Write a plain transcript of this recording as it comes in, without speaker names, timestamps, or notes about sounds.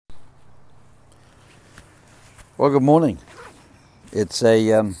Well, good morning. It's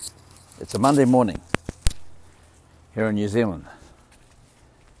a Monday morning here in New Zealand.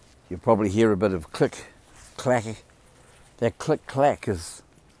 You'll probably hear a bit of click, clack. That click, clack is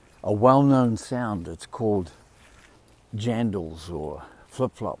a well-known sound. It's called jandals or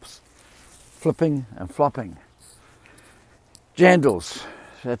flip-flops. Flipping and flopping. Jandals,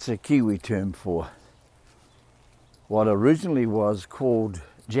 that's a Kiwi term for what originally was called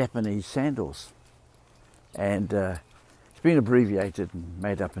Japanese sandals. And it's been abbreviated and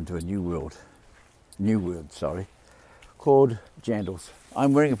made up into a new word, called jandals.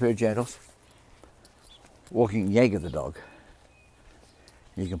 I'm wearing a pair of jandals, walking Jaeger the dog.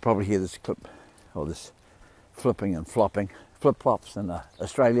 You can probably hear this clip, or this flipping and flopping, flip-flops in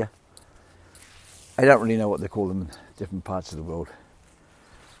Australia. I don't really know what they call them in different parts of the world,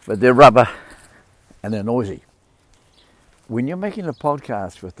 but they're rubber and they're noisy. When you're making a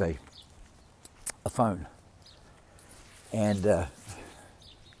podcast with a phone, and the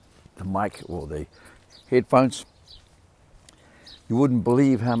mic or the headphones, you wouldn't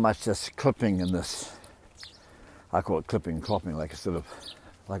believe how much this clipping and this, I call it clipping and clopping, like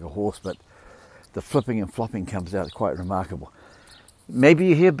a horse, but the flipping and flopping comes out quite remarkable. Maybe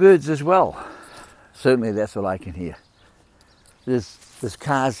you hear birds as well. Certainly that's what I can hear. There's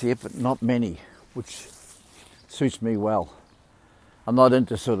cars here, but not many, which suits me well. I'm not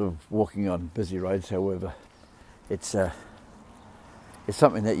into sort of walking on busy roads, however. It's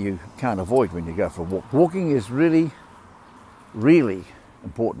something that you can't avoid when you go for a walk. Walking is really, really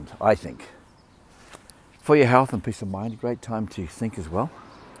important, I think. For your health and peace of mind, a great time to think as well.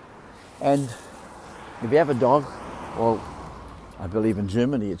 And if you have a dog, well, I believe in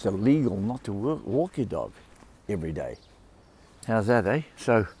Germany it's illegal not to walk your dog every day. How's that, eh?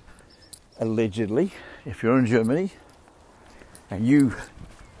 So, allegedly, if you're in Germany and you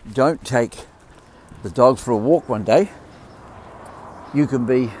don't take the dog for a walk one day, you can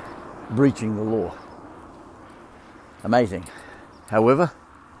be breaching the law. Amazing. However,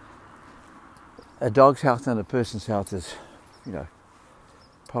 a dog's health and a person's health is,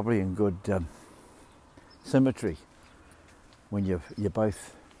 probably in good symmetry when you're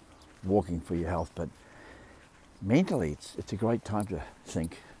both walking for your health. But mentally, it's a great time to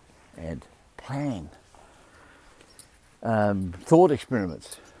think and plan. Thought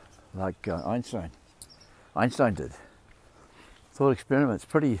experiments, like Einstein did. Thought experiments,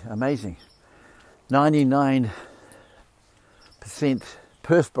 pretty amazing. 99%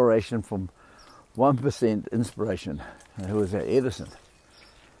 perspiration from 1% inspiration. And who was that? Edison.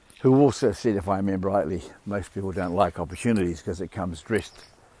 Who also said, if I remember rightly, most people don't like opportunities because it comes dressed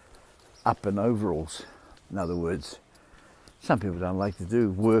up in overalls. In other words, some people don't like to do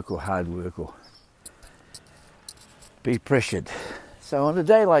work or hard work or be pressured. So on a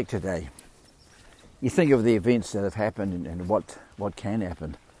day like today, you think of the events that have happened and what can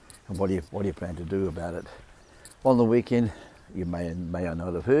happen and what do you plan to do about it. On the weekend, you may or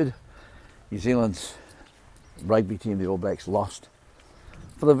not have heard, New Zealand's rugby team, the All Blacks, lost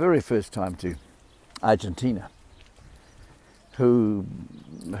for the very first time to Argentina, who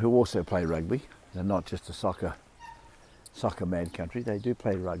also play rugby. They're not just a soccer mad country. They do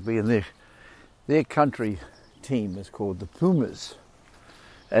play rugby, and their country team is called the Pumas,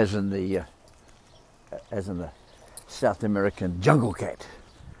 as in the South American jungle cat,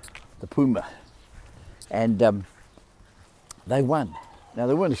 the puma. And they won. Now,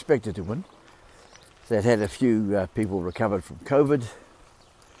 they weren't expected to win. They'd had a few people recovered from COVID.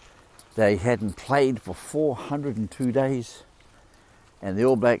 They hadn't played for 402 days. And the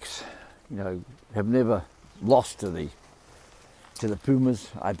All Blacks, have never lost to the Pumas.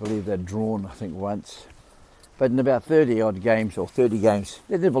 I believe they'd drawn, once. But in about 30 games,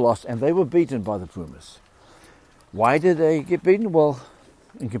 they never lost, and they were beaten by the Pumas. Why did they get beaten? Well,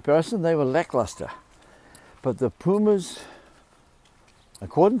 in comparison, they were lackluster. But the Pumas,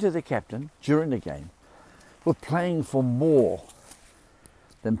 according to the captain, during the game, were playing for more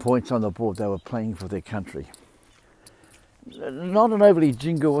than points on the board. They were playing for their country. Not an overly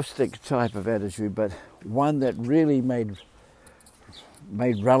jingoistic type of attitude, but one that really made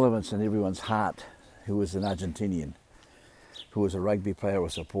relevance in everyone's heart, who was an Argentinian, who was a rugby player or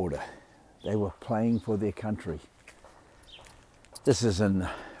supporter. They were playing for their country. This is in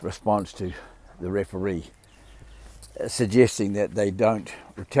response to the referee suggesting that they don't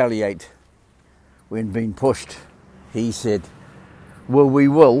retaliate when being pushed. He said, well, we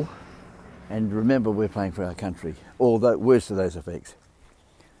will, and remember we're playing for our country, or words to those effects.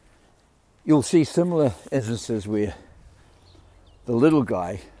 You'll see similar instances where the little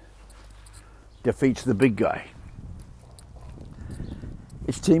guy defeats the big guy.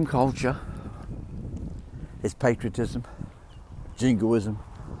 It's team culture. It's patriotism, jingoism.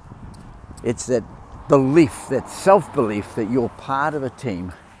 It's that belief, that self-belief that you're part of a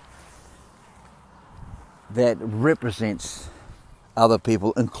team that represents other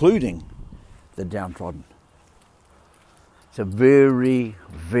people, including the downtrodden. It's a very,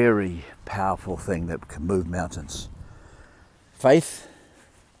 very powerful thing that can move mountains. Faith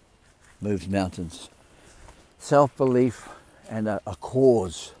moves mountains. Self-belief and a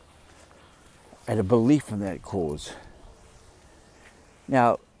cause, and a belief in that cause.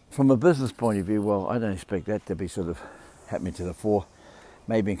 Now, from a business point of view, well, I don't expect that to be sort of happening to the fore.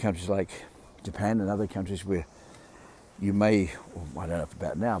 Maybe in countries like Japan and other countries where you may, well, I don't know if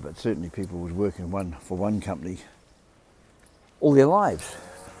about now, but certainly people would work for one company all their lives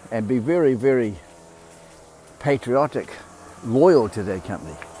and be very, very patriotic, loyal to their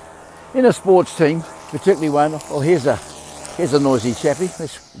company. In a sports team, particularly one, here's a noisy chappie.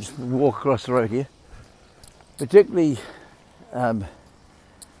 Let's just walk across the road here. Particularly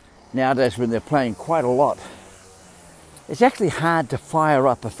nowadays when they're playing quite a lot, it's actually hard to fire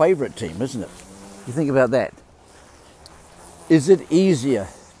up a favourite team, isn't it? You think about that. Is it easier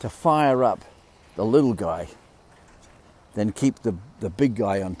to fire up the little guy than keep the big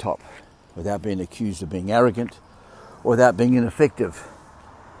guy on top without being accused of being arrogant or without being ineffective?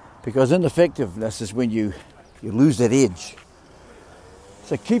 Because ineffectiveness is when you lose that edge.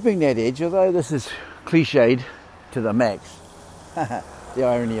 So keeping that edge, although this is cliched to the max, the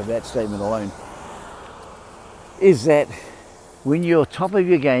irony of that statement alone, is that when you're top of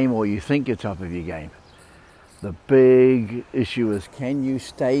your game, or you think you're top of your game, the big issue is, can you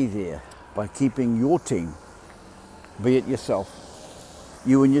stay there by keeping your team, be it yourself,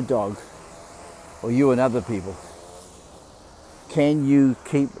 you and your dog, or you and other people, can you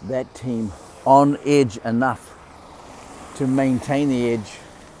keep that team on edge enough to maintain the edge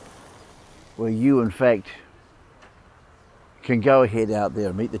where you in fact can go ahead out there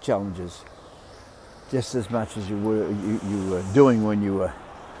and meet the challenges just as much as you were doing when you were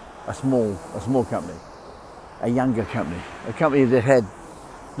a small company, a younger company, a company that had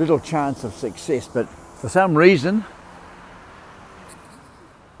little chance of success, but for some reason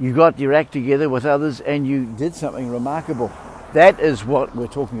you got your act together with others and you did something remarkable. That is what we're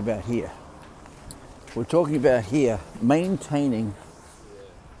talking about here. We're talking about here maintaining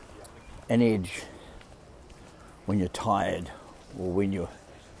an edge when you're tired or when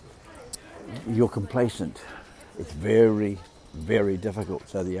you're complacent. It's very, very difficult.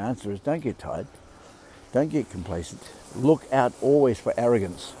 So the answer is, don't get tired. Don't get complacent. Look out always for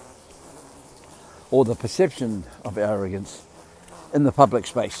arrogance or the perception of arrogance in the public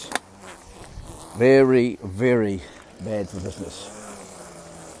space. Very, very bad for business.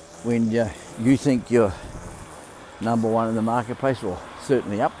 When you think you're number one in the marketplace, or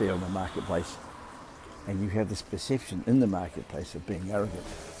certainly up there in the marketplace, and you have this perception in the marketplace of being arrogant,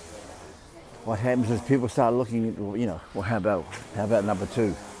 what happens is people start looking at, well, how about number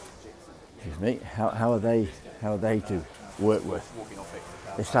two? Excuse me, how are they to work with?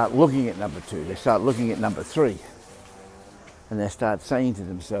 They start looking at number two, they start looking at number three, and they start saying to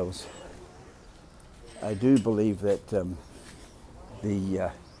themselves, I do believe that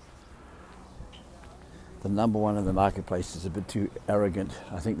the number one in the marketplace is a bit too arrogant.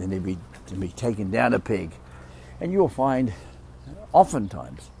 I think they need to be taken down a peg. And you'll find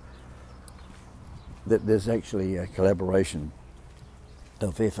oftentimes that there's actually a collaboration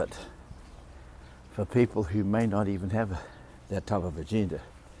of effort for people who may not even have that type of agenda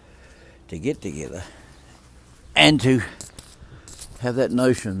to get together and to have that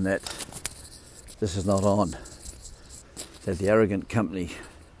notion that this is not on, that the arrogant company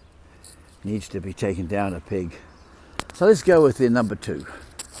needs to be taken down a peg. So let's go with their number two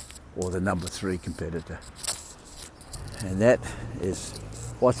or the number three competitor. And that is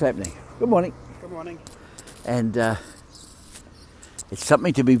what's happening. Good morning. Good morning. And it's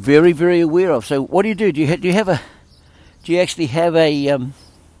something to be very, very aware of. So what do? Do you actually have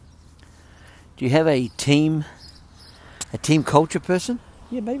a team culture person?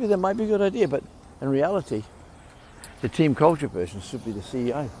 Yeah, maybe that might be a good idea, but in reality, the team culture person should be the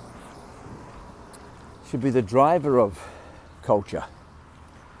CEO. Should be the driver of culture.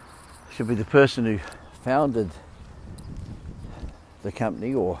 Should be the person who founded the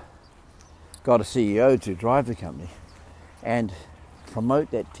company or got a CEO to drive the company and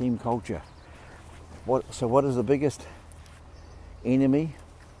promote that team culture. So what is the biggest enemy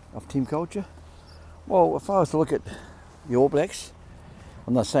of team culture? Well, if I was to look at the All Blacks,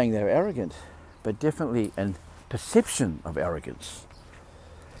 I'm not saying they're arrogant, but definitely a perception of arrogance.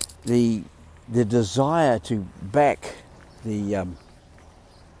 The desire to back the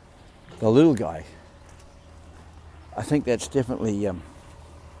little guy I think that's definitely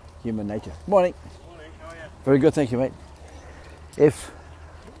human nature. Morning. Morning, how are you? Very good, thank you, mate. If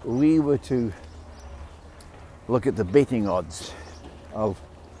we were to look at the betting odds of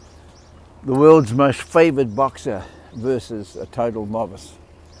the world's most favoured boxer versus a total novice,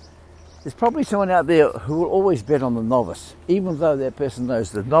 there's probably someone out there who will always bet on the novice, even though that person knows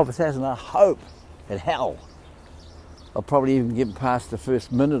the novice hasn't a hope in hell. They'll probably even get past the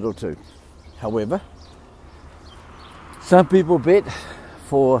first minute or two. However, some people bet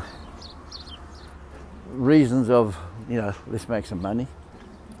for reasons of, let's make some money.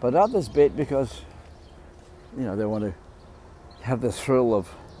 But others bet because, they want to have the thrill of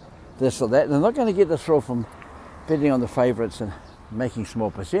this or that. They're not going to get the thrill from betting on the favourites and making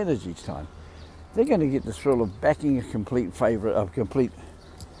small percentage each time. They're going to get the thrill of backing a complete favourite, a complete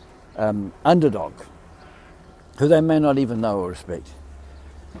underdog, who they may not even know or respect.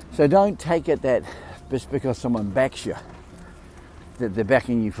 So don't take it that just because someone backs you, that they're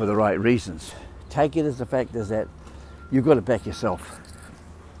backing you for the right reasons. Take it as the fact is that you've got to back yourself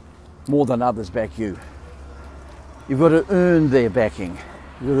more than others back you. You've got to earn their backing.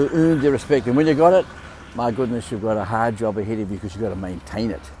 You've got to earn their respect. And when you got it, my goodness, you've got a hard job ahead of you because you've got to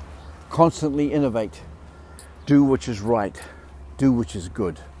maintain it. Constantly innovate. Do which is right. Do which is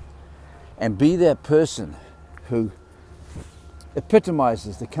good. And be that person who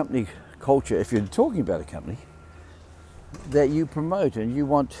epitomizes the company culture, if you're talking about a company, that you promote and you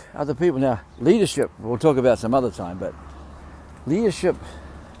want other people. Now, leadership, we'll talk about some other time, but leadership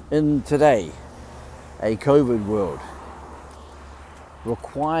in today, a COVID world,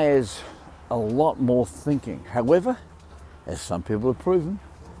 requires a lot more thinking. However, as some people have proven,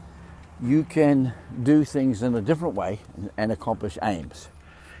 you can do things in a different way and accomplish aims.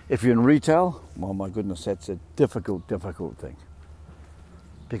 If you're in retail, well, my goodness, that's a difficult thing.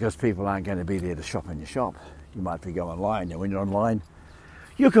 Because people aren't going to be there to shop in your shop. You might be going online. And when you're online,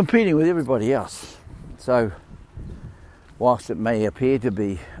 you're competing with everybody else. So, whilst it may appear to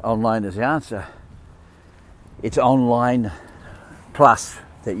be online as the answer, it's online plus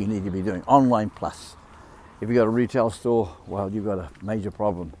that you need to be doing. Online plus. If you've got a retail store, well, you've got a major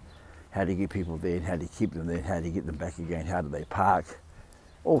problem. How do you get people there? And how do you keep them there? How do you get them back again? How do they park?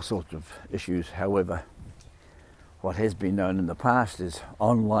 All sorts of issues. However, what has been known in the past is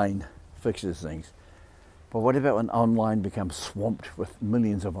online fixes things. But what about when online becomes swamped with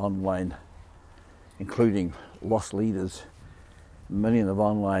millions of online, including lost leaders, millions of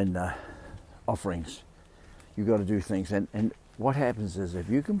online offerings? You've got to do things. And what happens is if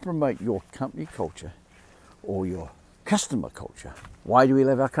you can promote your company culture or your customer culture, why do we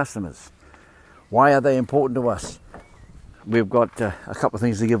love our customers? Why are they important to us? We've got a couple of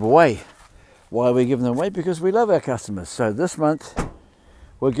things to give away. Why are we giving them away? Because we love our customers. So this month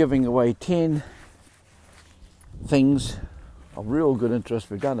we're giving away 10 things of real good interest.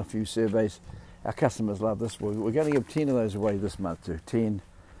 We've done a few surveys. Our customers love this. We're going to give 10 of those away this month to 10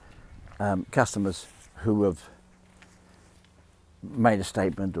 customers who have made a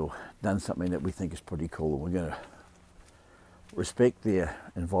statement or done something that we think is pretty cool. We're going to respect their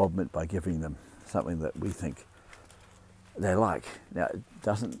involvement by giving them something that we think they like. Now, it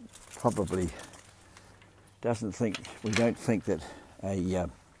we don't think that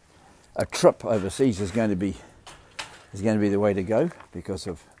a trip overseas is going to be the way to go because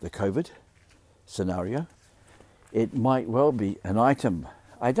of the COVID scenario. It might well be an item.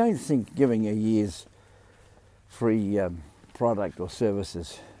 I don't think giving a year's free product or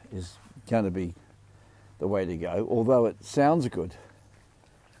services is going to be the way to go, although it sounds good.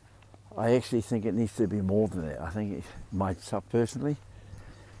 I actually think it needs to be more than that. I think it might, personally,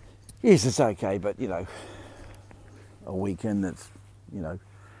 yes, it's okay, but a weekend that's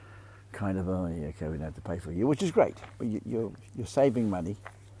kind of okay, we don't have to pay for a year, which is great. But you're saving money,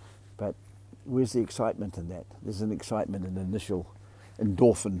 but where's the excitement in that? There's an excitement, an initial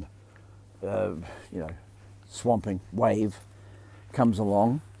endorphin, swamping wave comes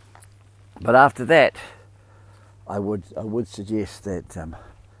along, but after that, I would suggest that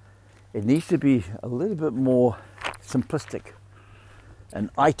it needs to be a little bit more simplistic. An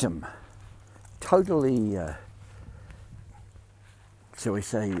item, totally, shall we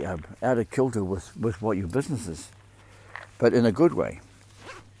say, out of kilter with what your business is, but in a good way.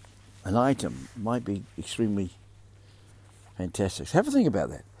 An item might be extremely fantastic. So have a think about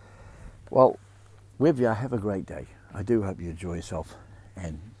that. Well, wherever you are, have a great day. I do hope you enjoy yourself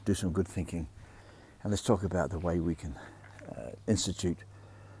and do some good thinking. And let's talk about the way we can institute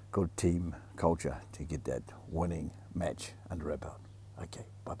good team culture to get that winning match under our belt. Okay,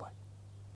 bye-bye.